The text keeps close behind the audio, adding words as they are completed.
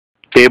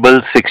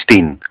Table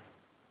 16.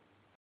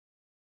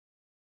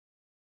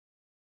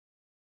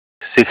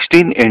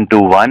 16 into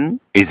 1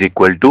 is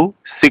equal to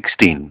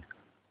 16.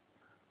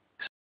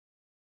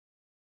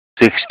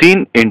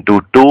 16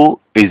 into 2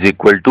 is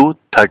equal to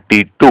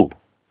 32.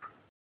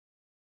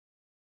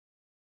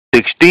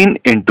 16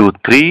 into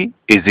 3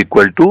 is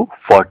equal to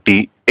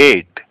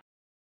 48.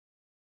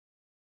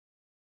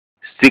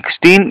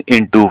 16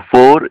 into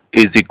 4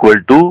 is equal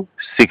to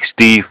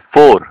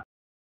 64.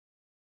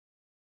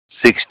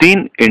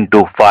 16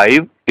 into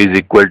 5 is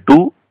equal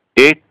to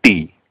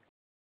 80.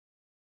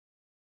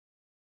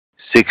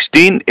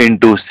 16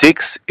 into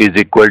 6 is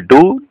equal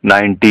to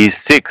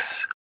 96.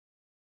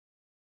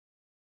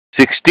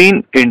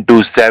 16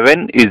 into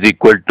 7 is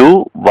equal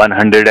to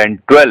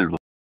 112.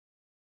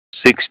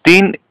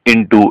 16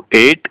 into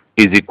 8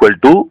 is equal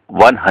to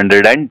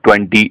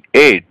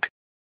 128.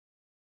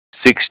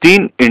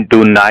 16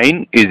 into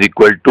 9 is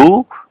equal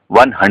to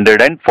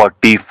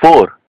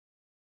 144.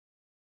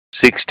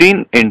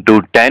 16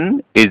 into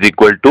 10 is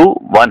equal to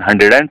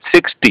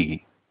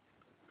 160.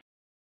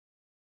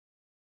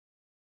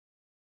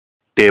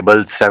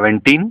 Table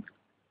 17.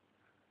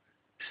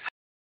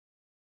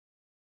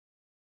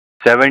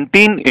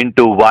 17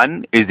 into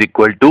 1 is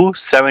equal to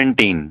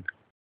 17.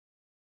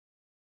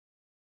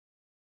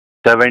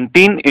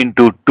 17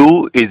 into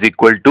 2 is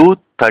equal to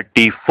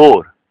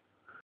 34.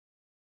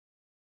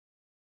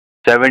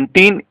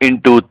 17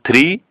 into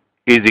 3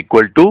 is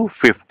equal to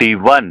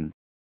 51.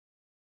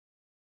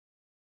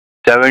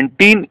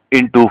 17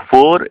 into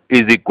 4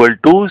 is equal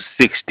to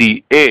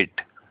 68.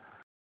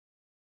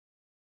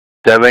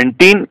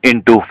 17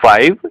 into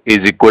 5 is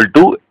equal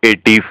to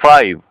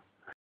 85.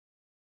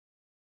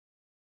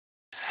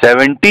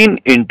 17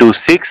 into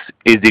 6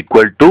 is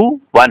equal to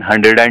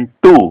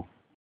 102.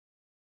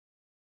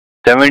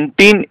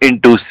 17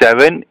 into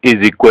 7 is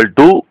equal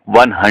to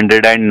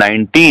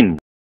 119.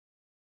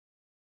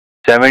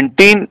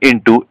 17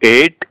 into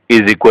 8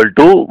 is equal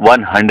to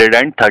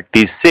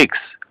 136.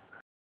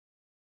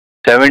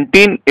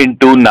 17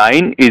 into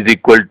 9 is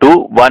equal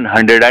to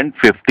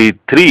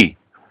 153.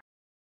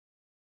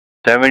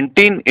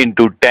 17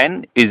 into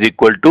 10 is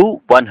equal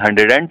to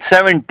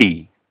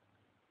 170.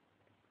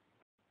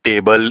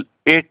 Table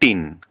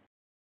 18.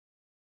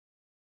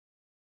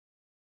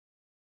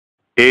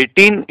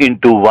 18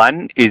 into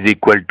 1 is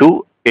equal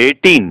to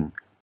 18.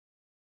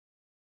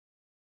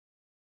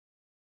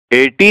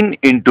 18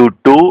 into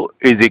 2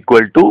 is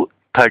equal to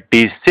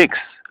 36.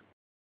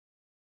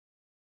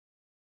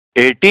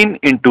 18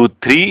 into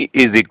 3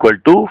 is equal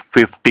to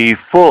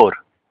 54.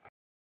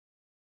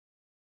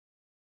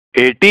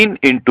 18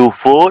 into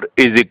 4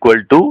 is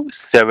equal to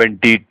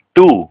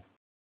 72.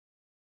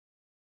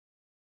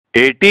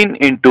 18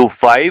 into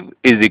 5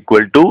 is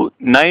equal to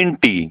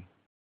 90.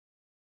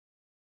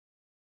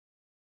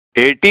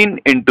 18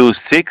 into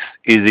 6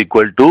 is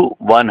equal to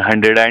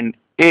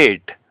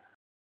 108.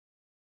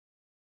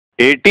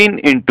 18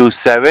 into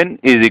 7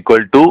 is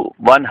equal to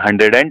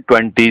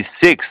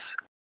 126.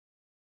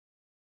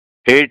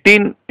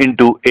 18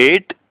 into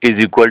 8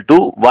 is equal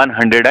to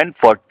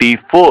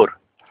 144.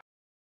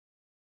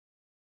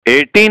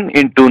 18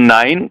 into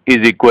 9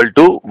 is equal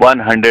to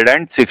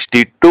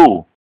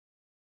 162.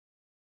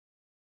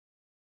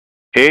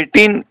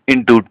 18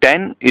 into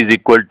 10 is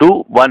equal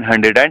to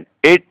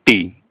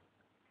 180.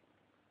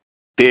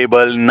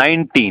 Table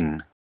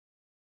 19.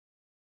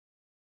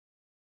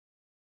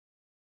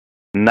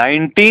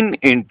 19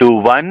 into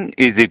 1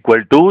 is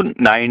equal to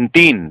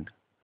 19.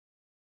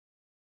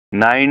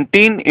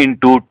 19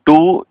 into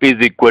 2 is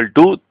equal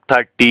to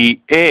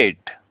 38.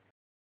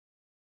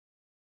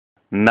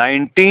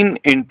 19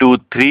 into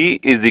 3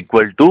 is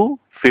equal to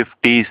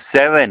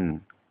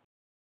 57.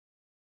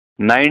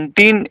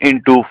 19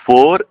 into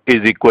 4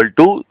 is equal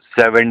to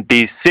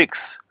 76.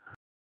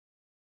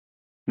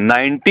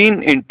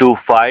 19 into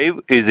 5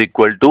 is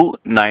equal to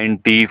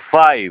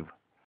 95.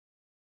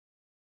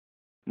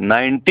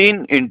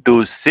 19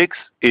 into 6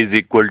 is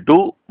equal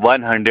to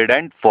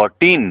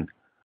 114.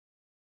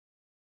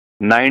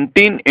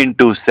 19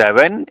 into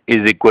 7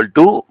 is equal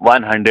to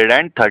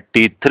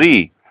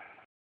 133.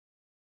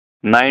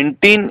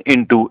 19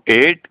 into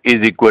 8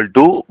 is equal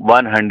to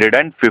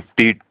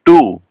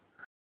 152.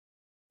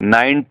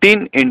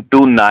 19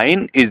 into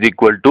 9 is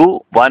equal to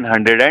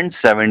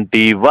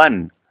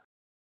 171.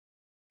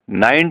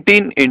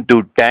 19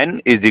 into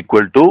 10 is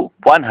equal to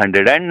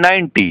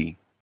 190.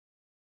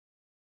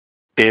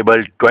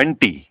 Table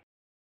 20.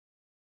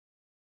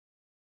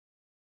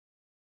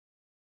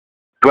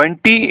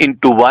 20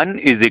 into 1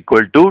 is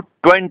equal to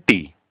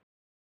 20.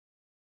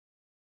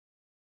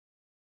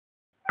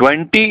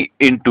 20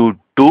 into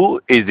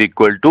 2 is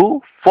equal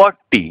to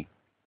 40.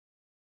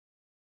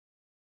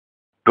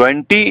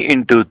 20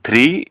 into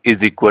 3 is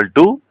equal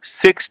to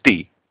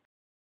 60.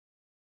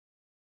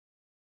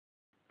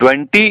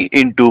 20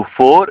 into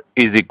 4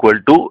 is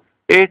equal to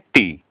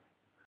 80.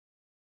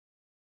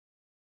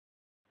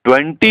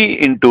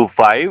 20 into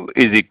 5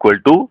 is equal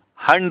to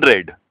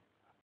 100.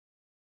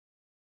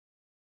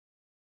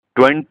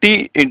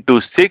 20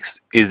 into 6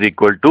 is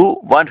equal to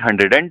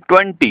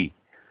 120.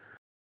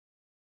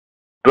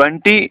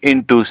 20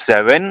 into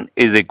 7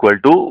 is equal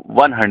to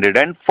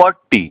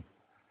 140.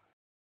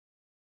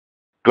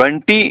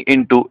 20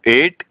 into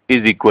 8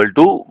 is equal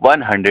to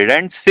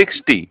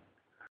 160.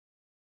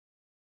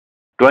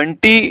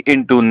 20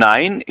 into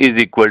 9 is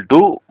equal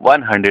to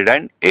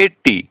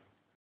 180.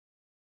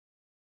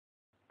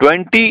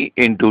 20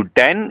 into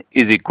 10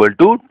 is equal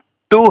to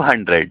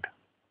 200.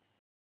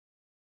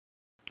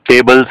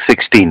 Table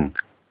 16.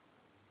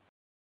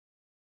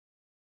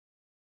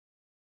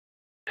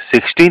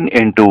 16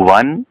 into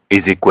 1 is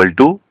equal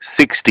to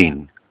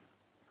 16.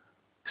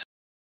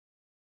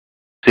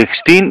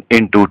 16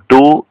 into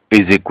 2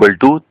 is equal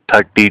to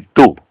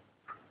 32.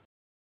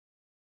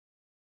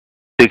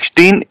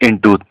 16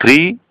 into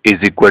 3 is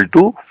equal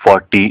to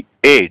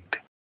 48.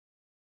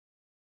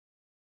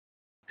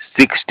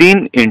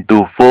 16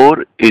 into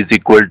 4 is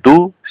equal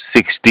to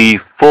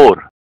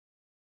 64.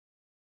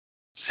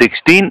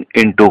 16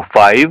 into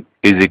 5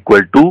 is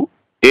equal to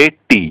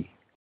 80.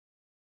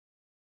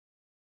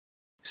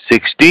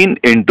 16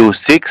 into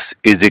 6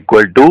 is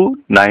equal to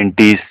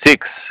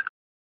 96.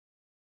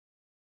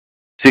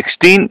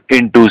 16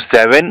 into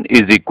 7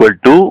 is equal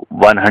to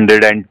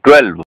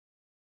 112.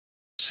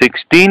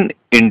 16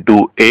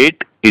 into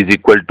 8 is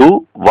equal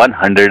to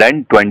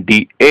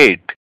 128.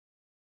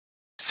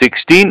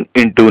 16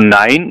 into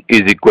 9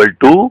 is equal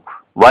to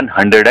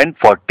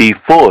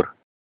 144.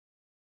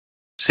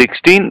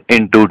 16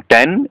 into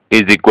 10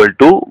 is equal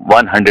to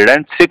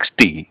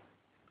 160.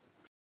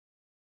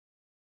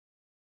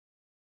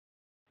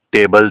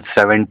 Table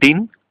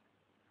 17.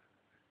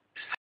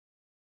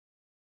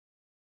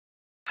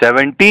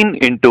 17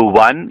 into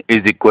 1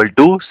 is equal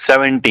to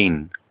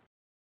 17.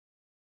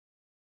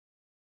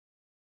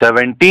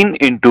 17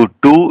 into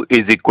 2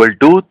 is equal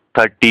to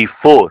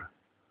 34.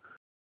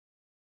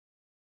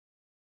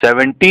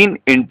 17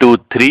 into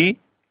 3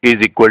 is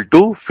equal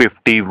to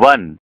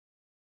 51.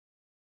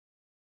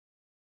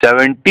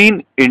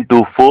 17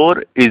 into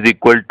 4 is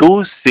equal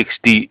to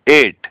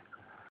 68.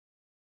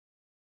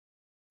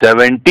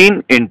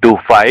 17 into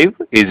 5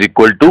 is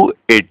equal to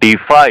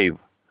 85.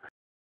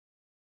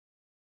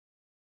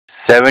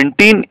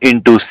 17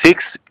 into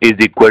 6 is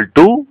equal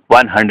to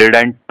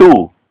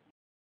 102.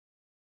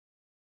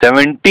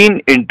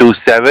 17 into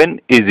 7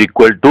 is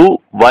equal to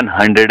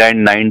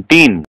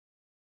 119.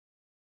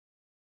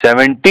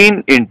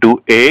 17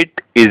 into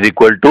 8 is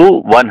equal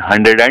to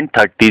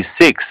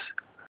 136.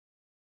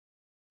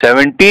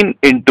 17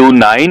 into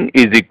 9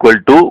 is equal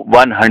to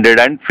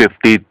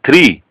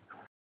 153.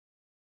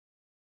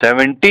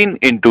 17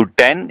 into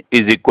 10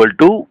 is equal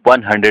to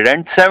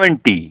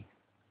 170.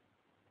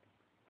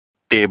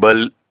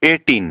 Table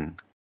 18.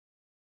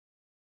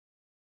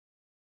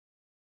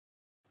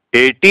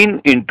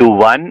 18 into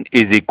 1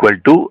 is equal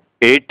to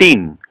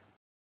 18.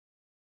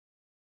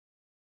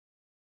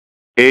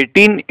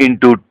 18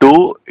 into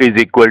 2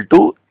 is equal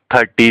to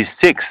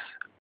 36.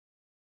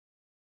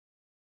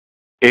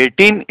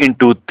 18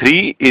 into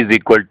 3 is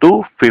equal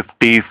to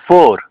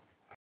 54.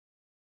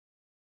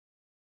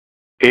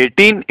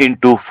 18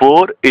 into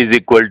 4 is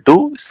equal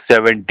to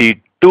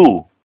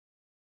 72.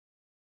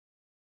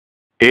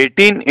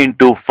 18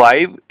 into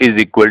 5 is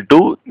equal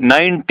to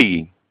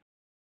 90.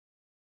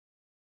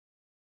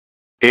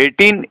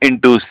 18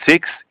 into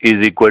 6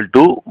 is equal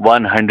to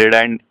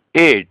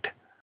 108.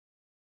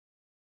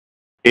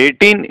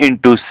 18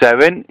 into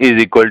 7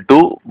 is equal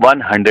to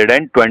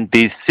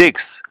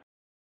 126.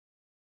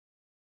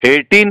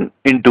 18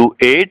 into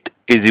 8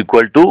 is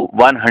equal to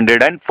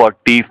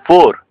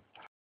 144.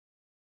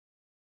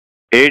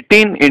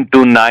 18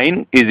 into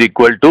 9 is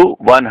equal to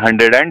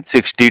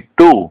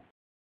 162.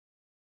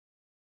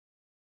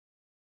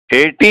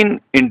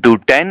 18 into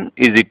 10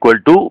 is equal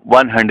to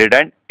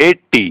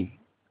 180.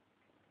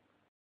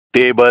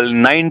 Table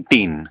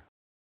 19.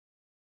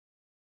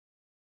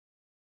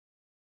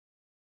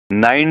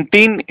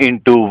 19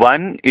 into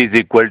 1 is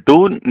equal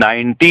to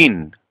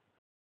 19.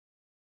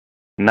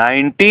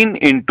 19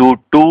 into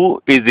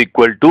 2 is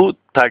equal to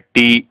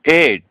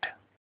 38.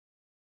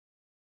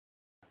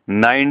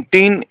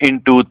 19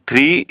 into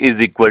 3 is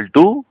equal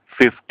to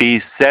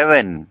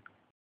 57.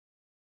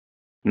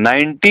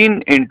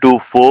 19 into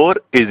 4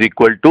 is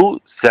equal to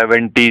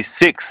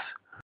 76.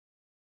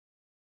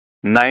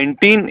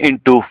 19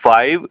 into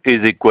 5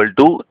 is equal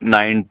to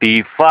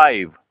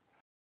 95.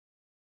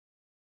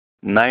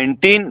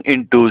 19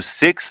 into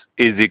 6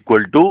 is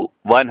equal to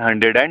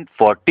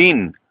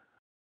 114.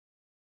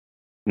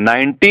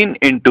 19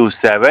 into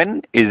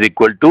 7 is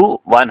equal to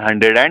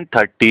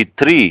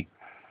 133.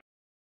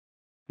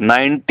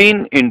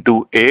 19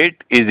 into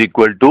 8 is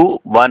equal to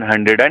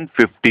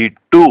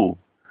 152.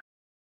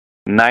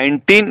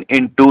 19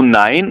 into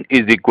 9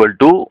 is equal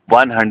to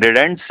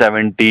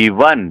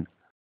 171.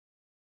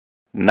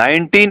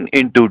 19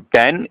 into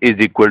 10 is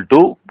equal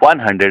to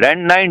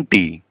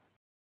 190.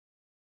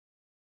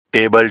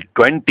 Table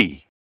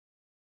 20.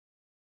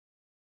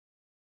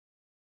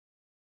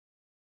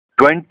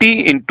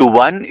 20 into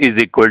 1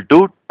 is equal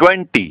to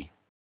 20.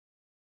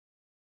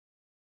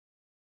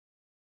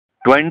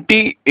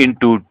 20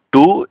 into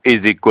 2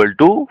 is equal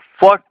to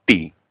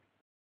 40.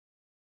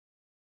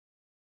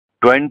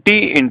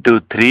 20 into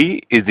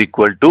 3 is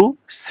equal to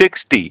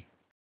 60.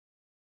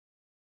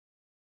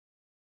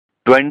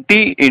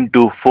 20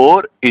 into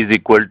 4 is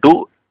equal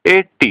to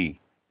 80.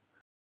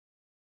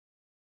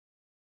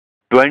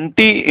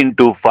 20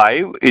 into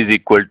 5 is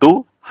equal to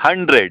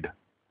 100.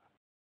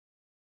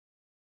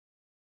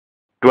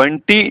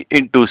 20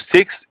 into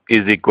 6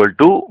 is equal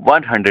to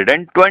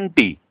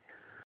 120.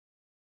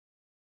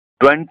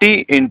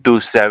 20 into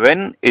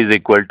 7 is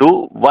equal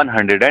to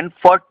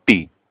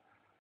 140.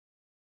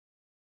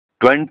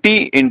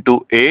 20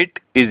 into 8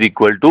 is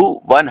equal to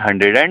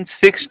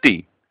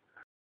 160.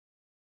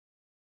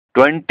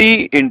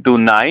 20 into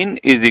 9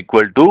 is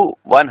equal to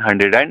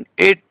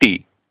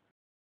 180.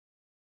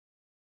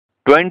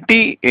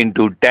 20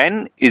 into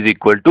 10 is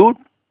equal to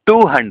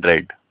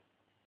 200.